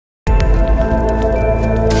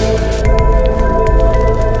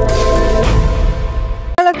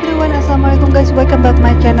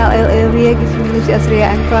Hayya, this is me Lusi Alsurya.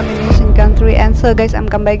 I'm from Indonesian country, and so guys, I'm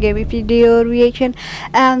come back again with video reaction.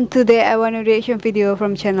 And today I want a reaction video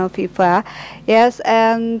from channel FIFA. Yes,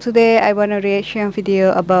 and today I want a reaction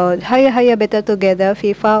video about Hayya Hayya Better Together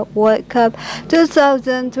FIFA World Cup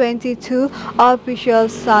 2022 official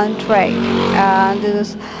soundtrack. And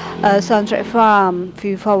this is a soundtrack from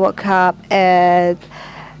FIFA World Cup at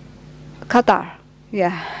Qatar.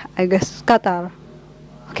 Yeah, I guess Qatar.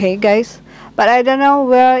 Okay, guys, but I don't know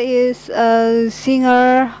where is a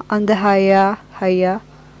singer on the Hayya Hayya.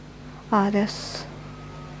 That's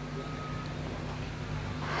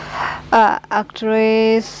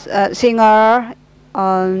actress, singer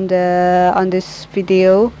on this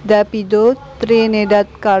video. Davido, Trinidad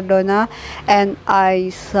Cardona, and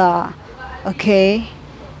Aisa. Okay.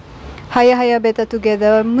 Hayya Hayya Better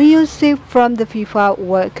Together, music from the FIFA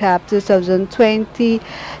World Cup 2022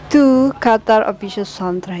 Qatar official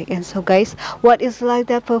soundtrack. And so guys, what is like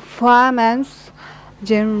that performance?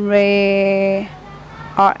 Genre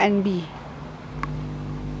R&B.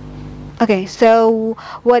 Okay, so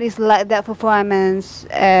what is like that performance?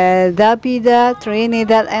 Davido,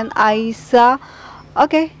 Trinidad, and Aisa.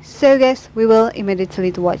 Okay, so guys, we will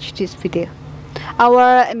immediately watch this video.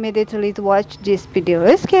 Immediately to watch this video.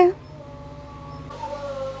 Let's go.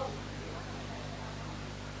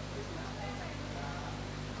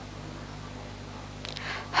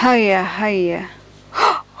 Hayya Hayya.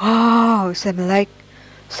 Oh, something like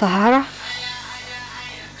Sahara.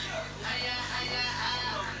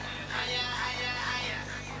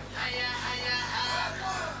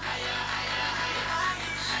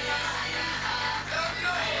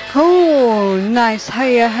 Oh, nice.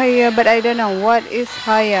 Hayya Hayya, but I don't know what is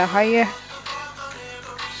Hayya Hayya.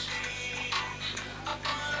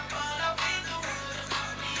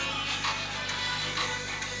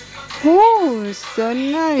 Oh, so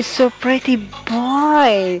nice, so pretty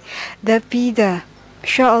boy, Davido.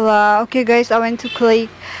 Inshallah. Okay, guys, I want to click.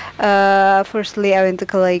 Firstly, I want to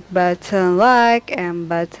click button like and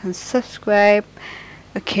button subscribe.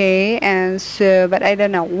 Okay, and so, but I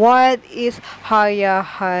don't know what is Hayya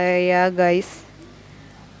Hayya, guys.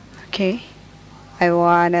 Okay, I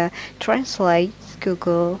wanna translate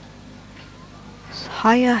Google.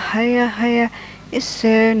 Hayya Hayya Hayya is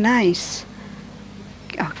so nice.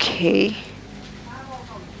 Okay.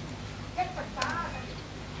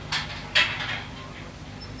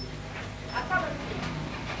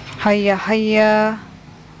 Hayya Hayya.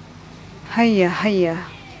 Hayya Hayya.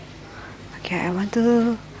 Okay, I want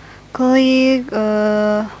to click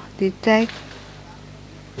detect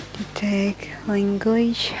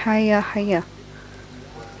language. Hayya Hayya.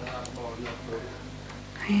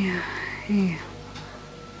 Hayya Hayya.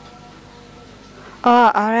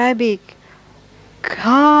 Oh, Arabic.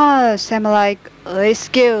 Gosh, I'm like, let's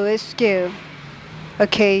go.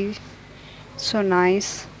 Okay, so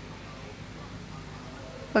nice.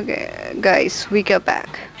 Okay, guys, we go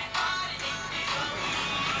back.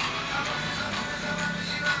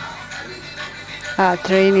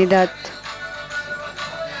 Trinidad.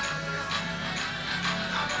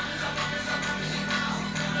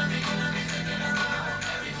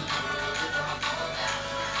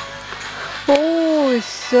 Oh,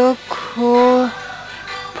 so cool.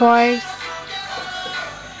 Boys.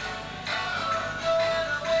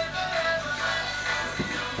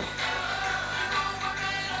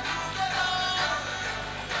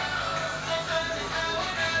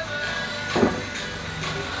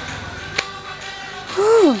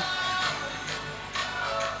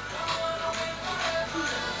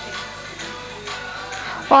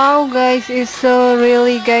 Wow, guys, it's so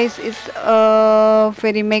really, guys, it's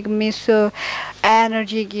very make me so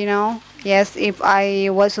energetic, you know. Yes, if I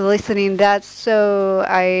was listening that, so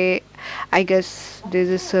I guess this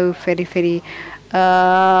is so very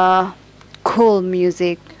cool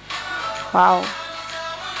music. Wow.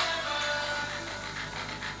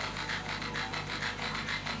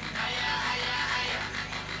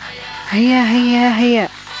 Hayya Hayya Hayya.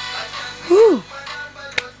 Woo.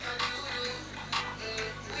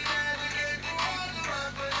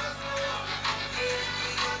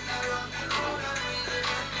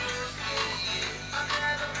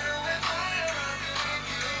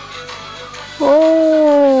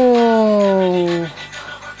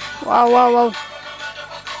 Oh, wow.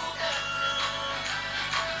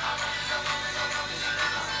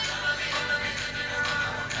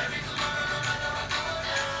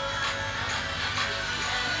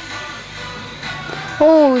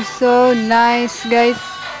 Oh, so nice, guys.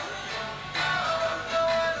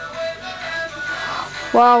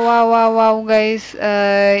 Wow, guys.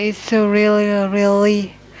 It's a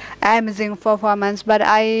really amazing performance, but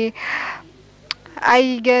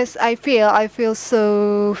I feel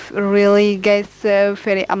so really guys so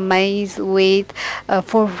very amazed with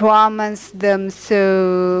performance them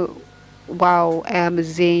so wow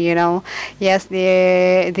amazing, yes,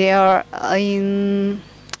 they are in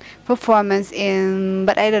performance in,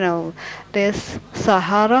 but I don't know, this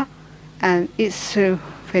Sahara, and it's so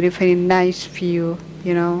very very nice view,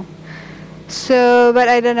 so but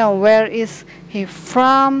I don't know where is he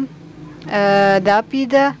from.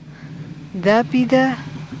 Dapida, Dapida,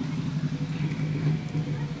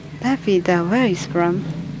 Dapida, where is from?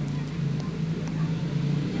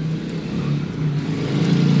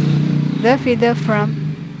 Dapida from?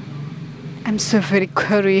 I'm so very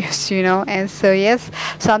curious, and so yes,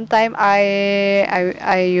 sometimes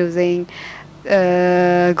I using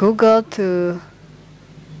Google to.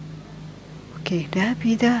 Okay,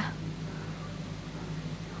 Dapida.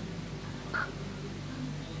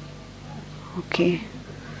 Okay,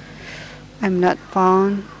 I'm not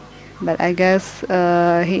found, but I guess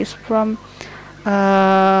he's from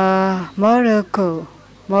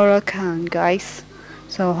Moroccan guys.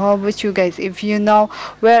 So how about you guys? If you know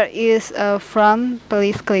where is from,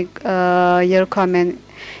 please click your comment,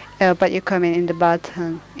 put your comment in the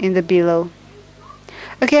button in the below.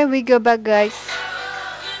 Okay, we go back, guys.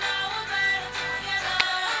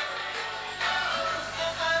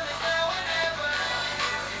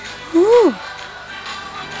 Woo.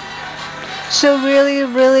 So really,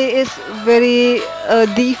 really is very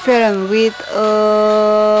different with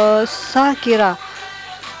Sakira.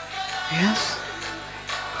 Yes.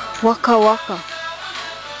 Waka waka.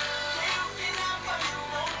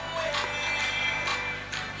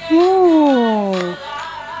 Ooh.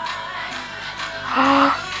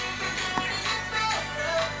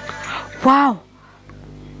 Wow.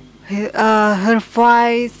 Her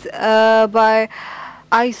voice by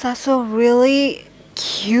Aisa so really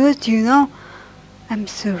cute, I'm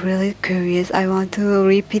so really curious. I want to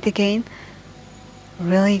repeat again.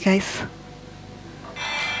 Really, guys.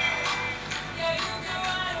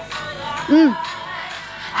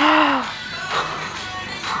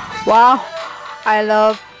 Wow. I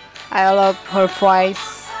love her voice.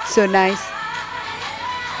 So nice.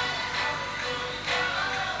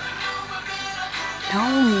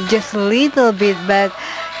 No, just a little bit, but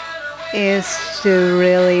it's to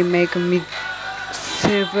really make me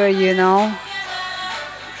silver,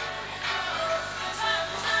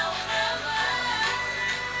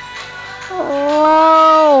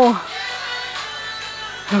 Oh,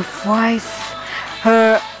 her voice,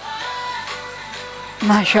 her,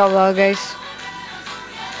 mashallah, guys.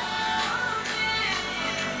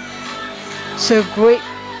 So great,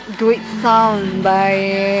 great sound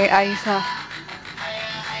by Aisa.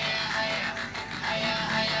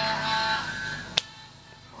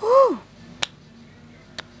 Woo.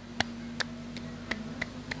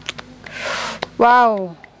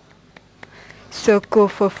 Wow, so cool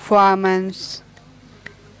performance.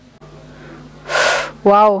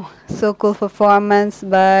 Wow, so cool performance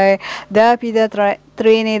by Davida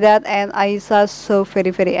Trinidad and Aisa. So very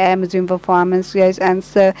very amazing performance, guys. And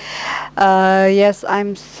so yes,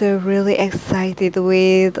 I'm so really excited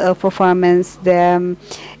with performance them.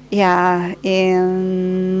 Yeah,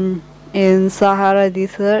 in Sahara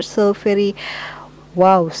Desert. So very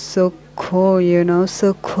wow, so cool,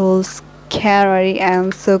 so cool, scary,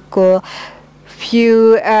 and so cool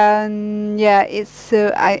view. And yeah, it's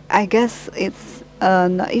so I guess it's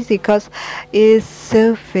not easy because it's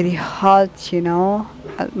so very hot,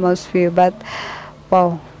 atmosphere, but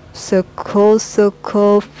wow, so cool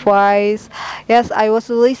voice. Yes, I was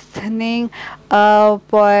listening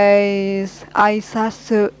voice Isa,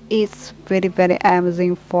 so it's very very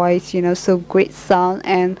amazing voice, so great sound.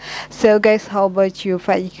 And so guys, how about you?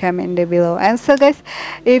 Put your comment in the below. And so guys,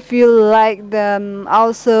 if you like them,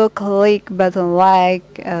 also click button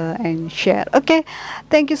like and share. Okay,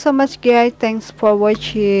 thank you so much guys, thanks for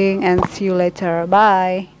watching, and see you later.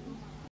 Bye.